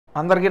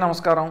అందరికీ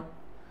నమస్కారం.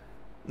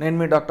 నేను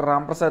మీ డాక్టర్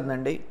రాంప్రసాద్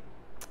నండి.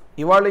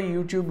 ఇవాళ ఈ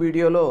యూట్యూబ్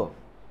వీడియోలో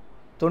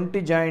తొంటి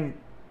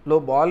జాయింట్లో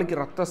బాల్కి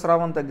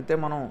రక్తస్రావం తగ్గితే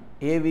మనం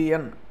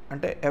AVN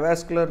అంటే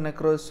avascular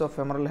necrosis of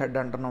femoral head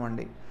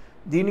అంటున్నామండి.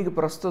 దీనికి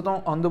ప్రస్తుతం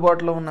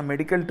అందుబాటులో ఉన్న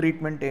మెడికల్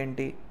ట్రీట్మెంట్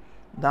ఏంటి,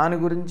 దాని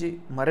గురించి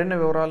మరిన్ని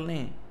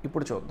వివరాలని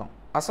ఇప్పుడు చూద్దాం.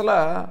 అసలు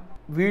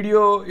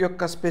వీడియో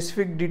యొక్క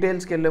స్పెసిఫిక్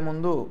డీటెయిల్స్కి వెళ్ళే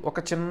ముందు ఒక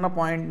చిన్న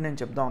పాయింట్ నేను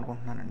చెప్దాం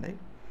అనుకుంటున్నానండి.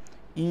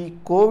 ఈ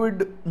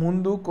కోవిడ్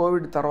ముందు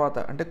కోవిడ్ తర్వాత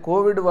అంటే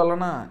కోవిడ్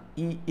వలన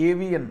ఈ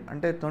AVN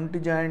అంటే తొంటి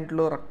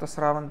జాయింట్లో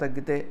రక్తస్రావం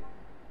తగ్గితే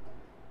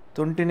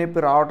తొంటి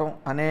నొప్పి రావటం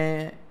అనే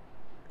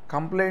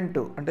కంప్లైంట్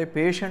అంటే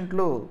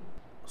పేషెంట్లు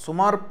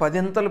సుమారు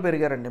 10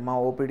 పెరిగారండి మా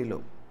ఓపీడీలో.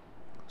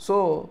 సో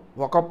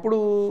ఒకప్పుడు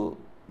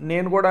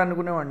నేను కూడా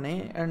అనుకునేవాడిని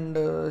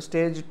అండ్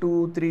స్టేజ్ 2,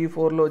 3,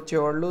 4లో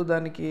వచ్చేవాళ్ళు,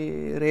 దానికి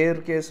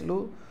రేర్ కేసులు,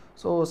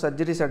 సో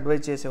సర్జరీస్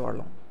అడ్వైజ్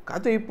చేసేవాళ్ళం.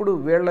 కాకపోతే ఇప్పుడు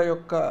వీళ్ళ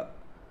యొక్క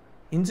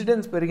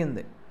ఇన్సిడెన్స్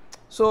పెరిగింది.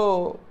 సో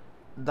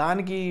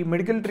దానికి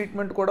మెడికల్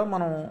ట్రీట్మెంట్ కూడా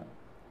మనం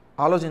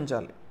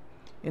ఆలోచించాలి.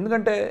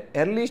 ఎందుకంటే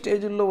ఎర్లీ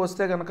స్టేజ్ల్లో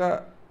వస్తే కనుక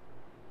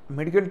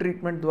మెడికల్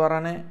ట్రీట్మెంట్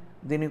ద్వారానే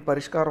దీనికి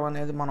పరిష్కారం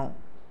అనేది మనం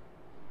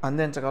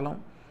అందించగలం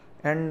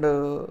అండ్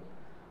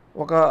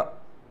ఒక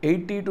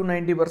 80 to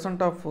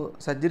 90% ఆఫ్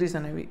సర్జరీస్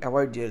అనేవి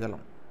అవాయిడ్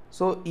చేయగలం.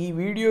 సో ఈ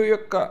వీడియో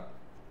యొక్క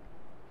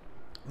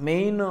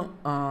మెయిన్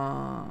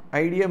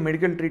ఐడియా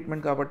మెడికల్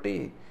ట్రీట్మెంట్ కాబట్టి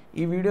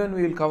ఈ వీడియోని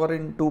wheel cover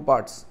in 2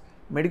 parts.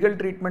 Medical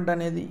treatment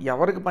అనేది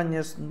ఎవరికి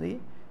పనిచేస్తుంది,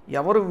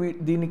 ఎవరు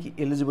దీనికి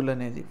ఎలిజిబుల్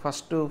అనేది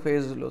ఫస్ట్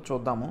ఫేజ్లో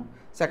చూద్దాము.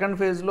 సెకండ్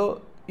ఫేజ్లో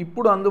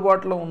ఇప్పుడు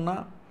అందుబాటులో ఉన్న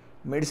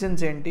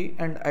మెడిసిన్స్ ఏంటి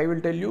and I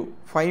will tell you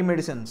 5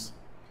 medicines,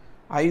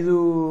 5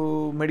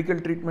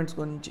 medical treatments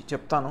గురించి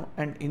చెప్తాను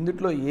అండ్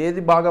ఇందులో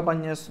ఏది బాగా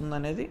పనిచేస్తుంది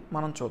అనేది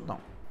మనం చూద్దాం.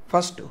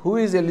 ఫస్ట్, హూ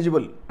ఈజ్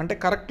ఎలిజిబుల్ అంటే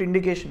కరెక్ట్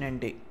ఇండికేషన్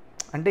ఏంటి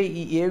అంటే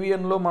ఈ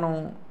AVNలో మనం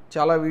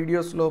చాలా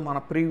వీడియోస్లో మన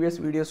ప్రీవియస్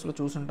వీడియోస్లో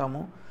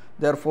చూసుంటాము.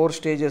 They are 4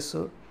 stages.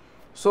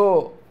 So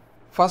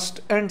first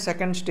and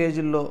second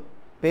స్టేజ్ల్లో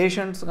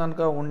patients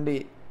కనుక ఉండి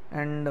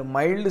అండ్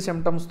మైల్డ్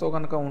సిమ్టమ్స్తో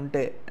కనుక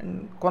ఉంటే అండ్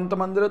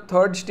కొంతమందిలో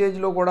థర్డ్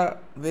స్టేజ్లో కూడా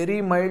వెరీ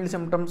మైల్డ్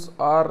సిమ్టమ్స్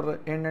ఆర్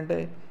ఏంటంటే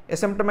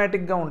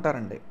అసిమ్టమాటిక్గా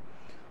ఉంటారండి,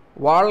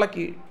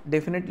 వాళ్ళకి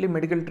డెఫినెట్లీ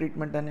మెడికల్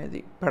ట్రీట్మెంట్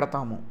అనేది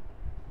పెడతాము.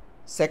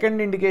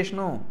 సెకండ్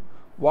ఇండికేషను,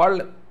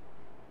 వాళ్ళు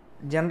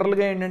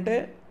జనరల్గా ఏంటంటే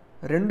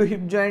 2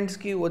 హిప్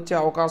జాయింట్స్కి వచ్చే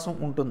అవకాశం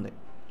ఉంటుంది.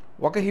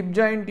 ఒక హిప్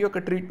జాయింట్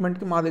యొక్క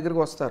ట్రీట్మెంట్కి మా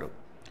దగ్గరికి వస్తారు,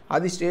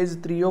 అది స్టేజ్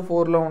 3 or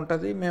 4లో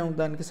ఉంటుంది. మేము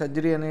దానికి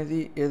సర్జరీ అనేది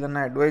ఏదన్నా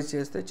అడ్వైజ్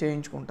చేస్తే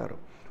చేయించుకుంటారు.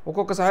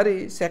 ఒక్కొక్కసారి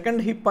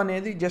సెకండ్ హిప్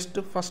అనేది just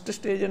first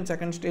stage and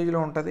second స్టేజ్లో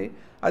ఉంటుంది,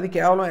 అది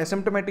కేవలం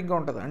అసిమ్టమాటిక్గా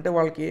ఉంటుంది, అంటే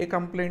వాళ్ళకి ఏ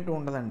కంప్లైంట్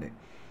ఉండదండి.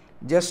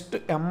 జస్ట్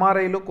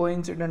MRIలో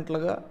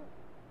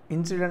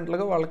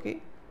ఇన్సిడెంట్లుగా వాళ్ళకి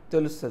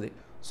తెలుస్తుంది.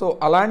 సో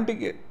అలాంటి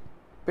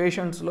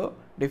పేషెంట్స్లో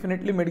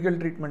డెఫినెట్లీ మెడికల్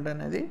ట్రీట్మెంట్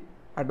అనేది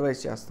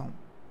అడ్వైజ్ చేస్తాం.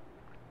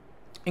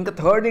 ఇంకా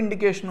థర్డ్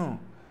ఇండికేషను,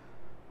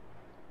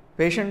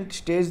 పేషెంట్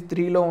స్టేజ్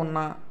 3లో ఉన్న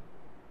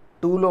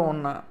 2లో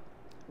ఉన్న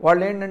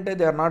వాళ్ళు ఏంటంటే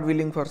they are not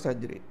willing for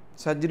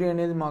surgery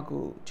అనేది మాకు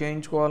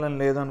చేయించుకోవాలని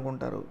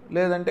లేదనుకుంటారు,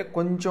 లేదంటే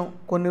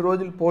కొన్ని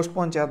రోజులు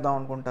పోస్ట్పోన్ చేద్దాం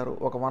అనుకుంటారు,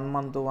 ఒక 1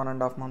 month,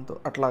 1.5 months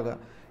అట్లాగా,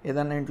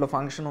 ఏదైనా ఇంట్లో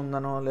ఫంక్షన్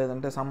ఉందనో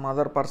లేదంటే సమ్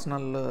అదర్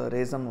పర్సనల్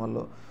రీజన్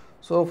వల్ల.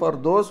 So for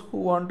those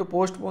who want to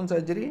postpone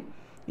surgery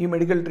ఈ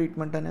మెడికల్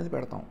ట్రీట్మెంట్ అనేది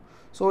పెడతాం.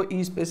 సో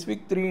ఈ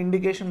స్పెసిఫిక్ 3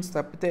 ఇండికేషన్స్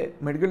తప్పితే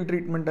మెడికల్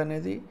ట్రీట్మెంట్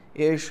అనేది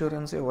ఏ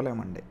insurance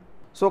ఇవ్వలేమండి.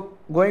 So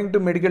going to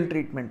medical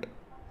treatment,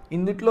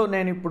 ఇందులో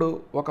నేను ఇప్పుడు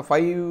ఒక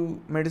 5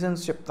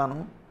 మెడిసిన్స్ చెప్తాను.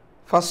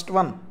 First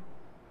one,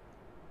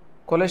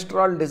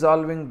 cholesterol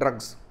dissolving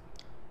drugs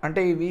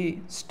అంటే ఇవి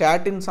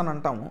స్టాటిన్స్ అని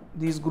అంటాము.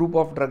 దీస్ గ్రూప్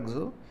ఆఫ్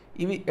డ్రగ్స్,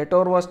 ఇవి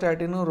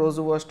ఎటోర్వాస్టాటిన్,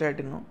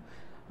 రోజువాస్టాటిన్,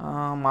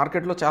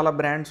 మార్కెట్లో చాలా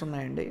బ్రాండ్స్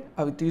ఉన్నాయండి,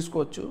 అవి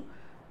తీసుకోవచ్చు.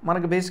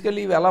 మనకి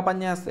బేసికలీ ఇవి ఎలా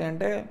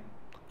పనిచేస్తాయంటే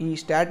ఈ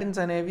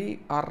స్టాటిన్స్ అనేవి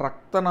ఆ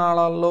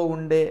రక్తనాళాల్లో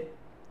ఉండే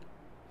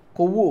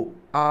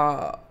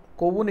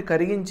కొవ్వుని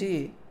కరిగించి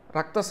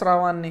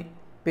రక్తస్రావాన్ని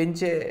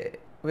పెంచే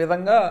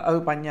విధంగా అవి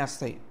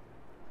పనిచేస్తాయి.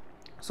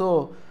 సో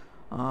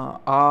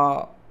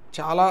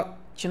చాలా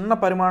చిన్న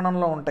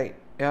పరిమాణంలో ఉంటాయి.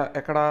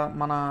 ఎక్కడ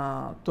మన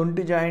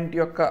తొంటి జాయింట్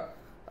యొక్క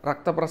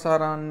రక్త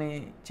ప్రసారాన్ని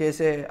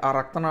చేసే ఆ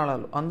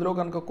రక్తనాళాలు, అందులో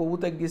కనుక కొవ్వు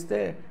తగ్గిస్తే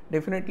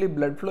డెఫినెట్లీ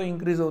బ్లడ్ ఫ్లో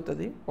ఇంక్రీజ్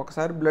అవుతుంది.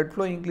 ఒకసారి బ్లడ్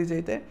ఫ్లో ఇంక్రీజ్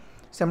అయితే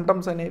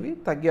సిమ్టమ్స్ అనేవి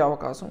తగ్గే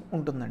అవకాశం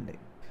ఉంటుందండి.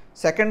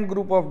 Second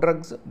group of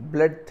drugs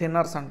blood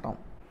thinners అంటాం,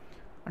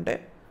 అంటే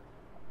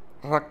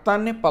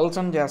రక్తాన్ని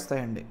పల్చన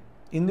చేస్తాయండి.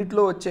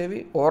 ఇందులో వచ్చేవి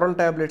ఓరల్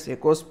ట్యాబ్లెట్స్,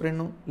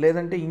 ఎకోస్ప్రిన్,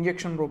 లేదంటే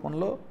ఇంజెక్షన్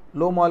రూపంలో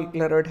లో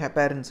మాలిక్యులర్ వెయిట్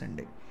హెపారిన్స్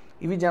అండి.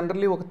 ఇవి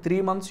జనరల్లీ ఒక 3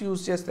 months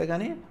యూజ్ చేస్తే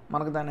కానీ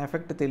మనకు దాని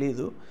ఎఫెక్ట్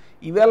తెలియదు.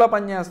 ఇవి ఎలా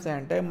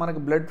పనిచేస్తాయంటే మనకు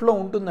బ్లడ్ ఫ్లో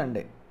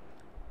ఉంటుందండి,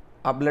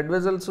 ఆ బ్లడ్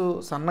వెజల్స్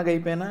సన్నగా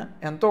అయిపోయినా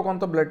ఎంతో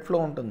కొంత బ్లడ్ ఫ్లో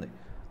ఉంటుంది.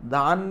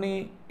 దాన్ని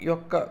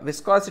యొక్క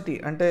విస్కాసిటీ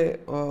అంటే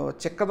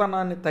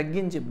చిక్కదనాన్ని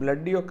తగ్గించి,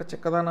 బ్లడ్ యొక్క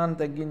చిక్కదనాన్ని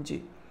తగ్గించి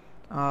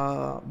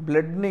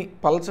బ్లడ్ని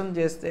పల్చన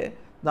చేస్తే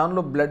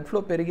దానిలో బ్లడ్ ఫ్లో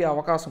పెరిగే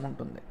అవకాశం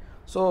ఉంటుంది.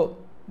 So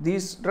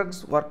these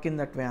drugs work in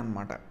that way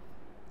అన్నమాట.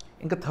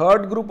 ఇంకా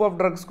థర్డ్ గ్రూప్ ఆఫ్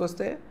డ్రగ్స్కి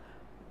వస్తే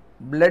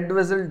బ్లడ్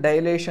వెజల్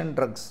డైలేషన్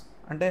డ్రగ్స్,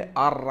 అంటే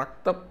ఆ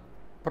రక్త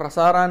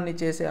ప్రసారాన్ని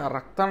చేసే ఆ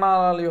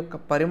రక్తనాళాల యొక్క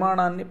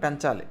పరిమాణాన్ని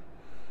పెంచాలి.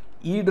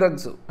 ఈ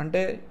డ్రగ్స్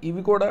అంటే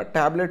ఇవి కూడా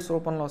ట్యాబ్లెట్స్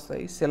రూపంలో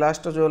వస్తాయి.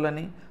 సెలాస్టజోల్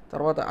అని,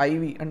 తర్వాత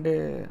ఐవి అంటే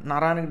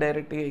నరానికి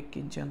డైరెక్ట్గా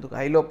ఎక్కించేందుకు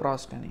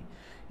ఐలోప్రాస్ట్ అని.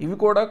 ఇవి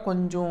కూడా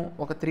కొంచెం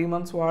ఒక 3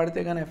 months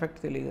వాడితే కానీ ఎఫెక్ట్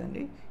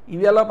తెలియదండి.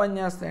 ఇవి ఎలా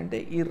పనిచేస్తాయంటే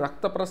ఈ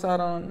రక్త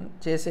ప్రసారం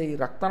చేసే ఈ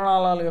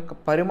రక్తనాళాల యొక్క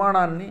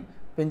పరిమాణాన్ని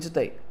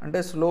పెంచుతాయి. అంటే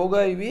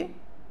స్లోగా ఇవి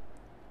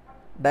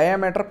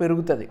డయామీటర్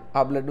పెరుగుతుంది.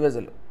 ఆ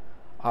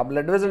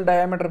బ్లడ్ వెజల్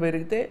డయామీటర్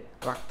పెరిగితే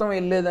రక్తం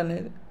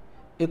వెళ్ళేదనేది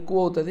ఎక్కువ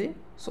అవుతుంది.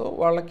 సో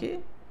వాళ్ళకి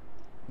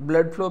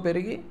బ్లడ్ ఫ్లో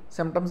పెరిగి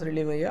సిమ్టమ్స్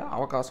రిలీవ్ అయ్యే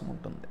అవకాశం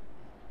ఉంటుంది.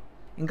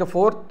 ఇంకా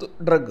 4th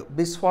డ్రగ్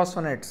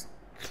బిస్ఫాస్ఫోనేట్స్.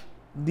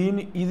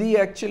 ఇది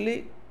యాక్చువల్లీ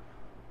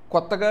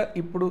కొత్తగా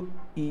ఇప్పుడు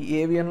ఈ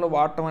ఏవిఎన్లో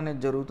వాడటం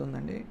అనేది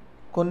జరుగుతుందండి.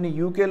 కొన్ని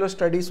యూకేలో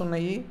స్టడీస్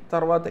ఉన్నాయి,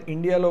 తర్వాత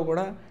ఇండియాలో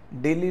కూడా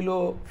ఢిల్లీలో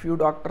ఫ్యూ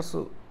డాక్టర్స్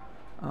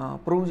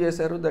ప్రూవ్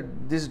చేశారు that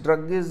this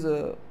drug is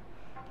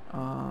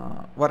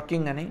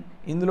working అని.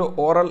 ఇందులో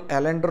ఓరల్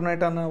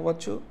ఎలెండ్రోనైట్ అని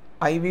ఇవ్వచ్చు,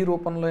 ఐవి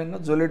రూపంలో అయినా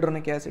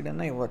జొలిడ్రోనిక్ యాసిడ్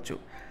అయినా ఇవ్వచ్చు.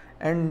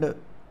 అండ్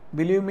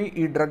బిలీవ్ మీ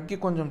ఈ డ్రగ్కి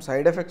కొంచెం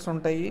సైడ్ ఎఫెక్ట్స్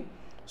ఉంటాయి.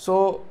 సో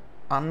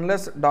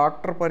అన్లెస్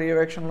డాక్టర్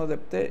పర్యవేక్షణలో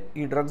చెప్తే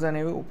ఈ డ్రగ్స్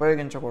అనేవి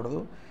ఉపయోగించకూడదు.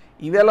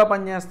 ఇవి ఎలా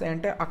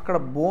పనిచేస్తాయంటే అక్కడ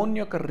బోన్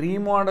యొక్క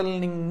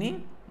రీమోడలింగ్ని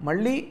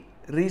మళ్ళీ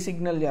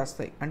రీసిగ్నల్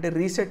చేస్తాయి, అంటే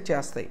రీసెట్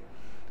చేస్తాయి.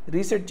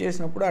 రీసెట్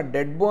చేసినప్పుడు ఆ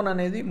డెడ్ బోన్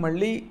అనేది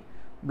మళ్ళీ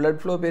బ్లడ్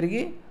ఫ్లో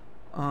పెరిగి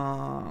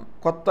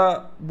కొత్త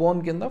బోన్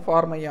కింద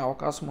ఫార్మ్ అయ్యే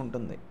అవకాశం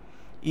ఉంటుంది.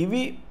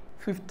 ఇవి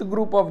 5th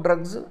group of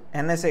drugs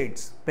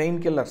ఎన్ఎసైడ్స్, pain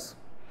killers.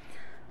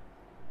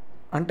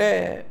 అంటే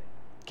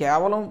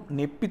కేవలం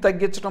నొప్పి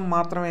తగ్గించడం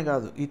మాత్రమే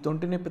కాదు, ఈ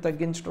తొంటి నొప్పి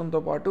తగ్గించడంతో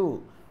పాటు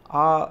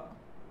ఆ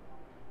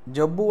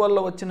జబ్బు వల్ల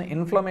వచ్చిన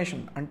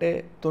ఇన్ఫ్లమేషన్ అంటే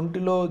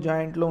తొంటిలో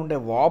జాయింట్లో ఉండే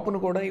వాపును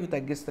కూడా ఇవి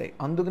తగ్గిస్తాయి.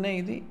 అందుకనే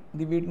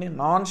వీటిని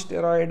non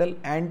steroidal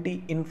anti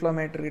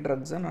inflammatory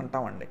drugs అని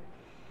అంటామండి.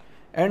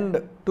 అండ్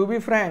టు బి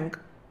ఫ్రాంక్,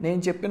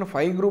 నేను చెప్పిన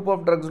 5 గ్రూప్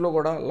ఆఫ్ డ్రగ్స్లో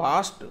కూడా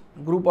లాస్ట్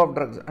గ్రూప్ ఆఫ్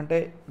డ్రగ్స్ అంటే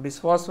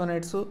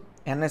బిస్ఫాస్ఫోనేట్స్,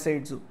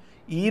 ఎన్ఎసైడ్స్,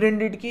 ఈ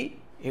రెండిటికి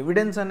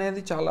ఎవిడెన్స్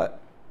అనేది చాలా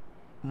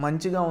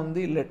మంచిగా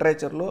ఉంది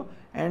లిటరేచర్లో.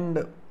 And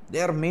they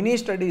are many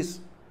studies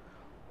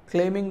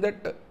claiming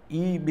that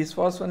ఈ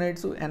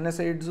bisphosphonates,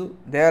 ఎన్ఎసైడ్స్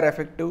they are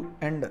effective.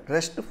 And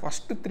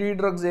first 3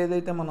 drugs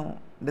ఏదైతే మనం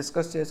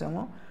డిస్కస్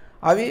చేసామో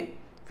అవి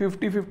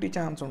 50-50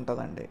 ఛాన్స్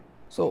ఉంటుందండి.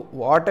 So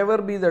what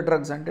ever be the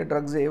drugs, అంటే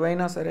డ్రగ్స్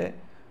ఏవైనా సరే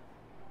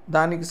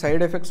దానికి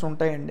సైడ్ ఎఫెక్ట్స్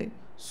ఉంటాయండి.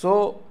 సో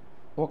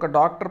ఒక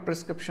డాక్టర్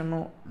ప్రిస్క్రిప్షను,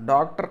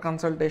 డాక్టర్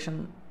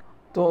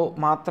కన్సల్టేషన్తో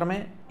మాత్రమే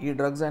ఈ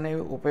డ్రగ్స్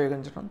అనేవి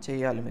ఉపయోగించడం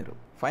చేయాలి మీరు.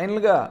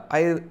 ఫైనల్గా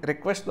ఐ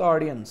రిక్వెస్ట్ ద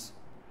ఆడియన్స్,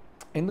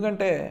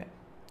 ఎందుకంటే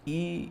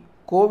ఈ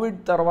కోవిడ్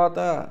తర్వాత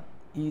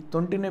ఈ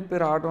తొంటి నొప్పి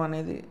రావడం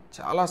అనేది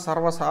చాలా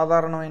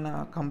సర్వసాధారణమైన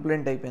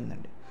కంప్లైంట్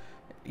అయిపోయిందండి.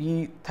 ఈ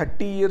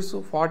 30 years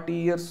 40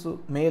 years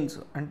మేల్స్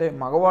అంటే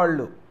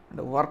మగవాళ్ళు,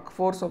 అంటే work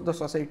force of the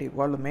society,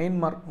 వాళ్ళు main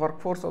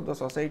work force of the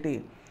society,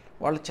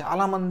 వాళ్ళు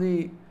చాలామంది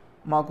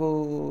మాకు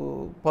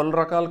పలు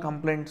రకాల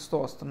కంప్లైంట్స్తో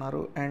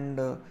వస్తున్నారు.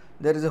 And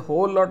there is a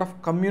whole lot of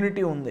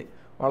community ఉంది.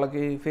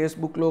 వాళ్ళకి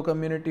ఫేస్బుక్లో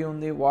కమ్యూనిటీ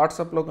ఉంది,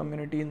 వాట్సాప్లో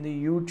కమ్యూనిటీ ఉంది,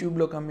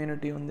 యూట్యూబ్లో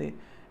కమ్యూనిటీ ఉంది.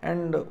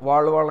 అండ్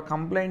వాళ్ళ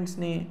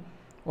కంప్లైంట్స్ని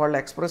వాళ్ళు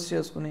ఎక్స్ప్రెస్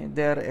చేసుకుని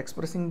they are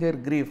expressing there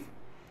grief.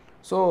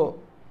 So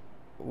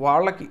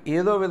వాళ్ళకి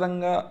ఏదో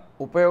విధంగా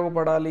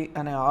ఉపయోగపడాలి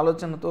అనే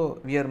ఆలోచనతో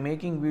we are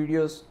making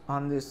videos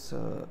on this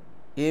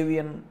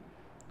AVN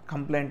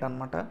complaint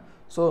అనమాట.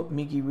 సో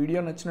మీకు ఈ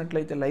వీడియో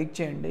నచ్చినట్లయితే లైక్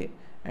చేయండి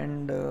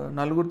అండ్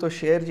నలుగురితో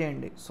షేర్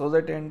చేయండి. సో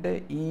దట్ అంటే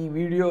ఈ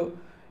video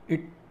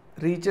it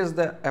reaches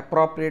the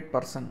appropriate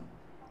person.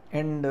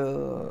 And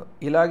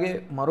ఇలాగే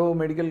మరో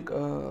medical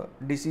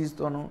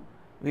డిసీజ్తోనూ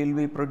will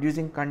be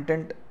producing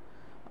content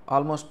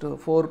almost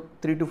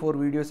 3 to 4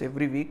 videos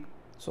every week.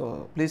 So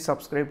please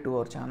subscribe to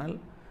our channel.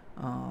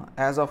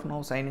 As of now,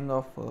 signing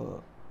off,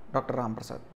 Dr. Ram Prasad.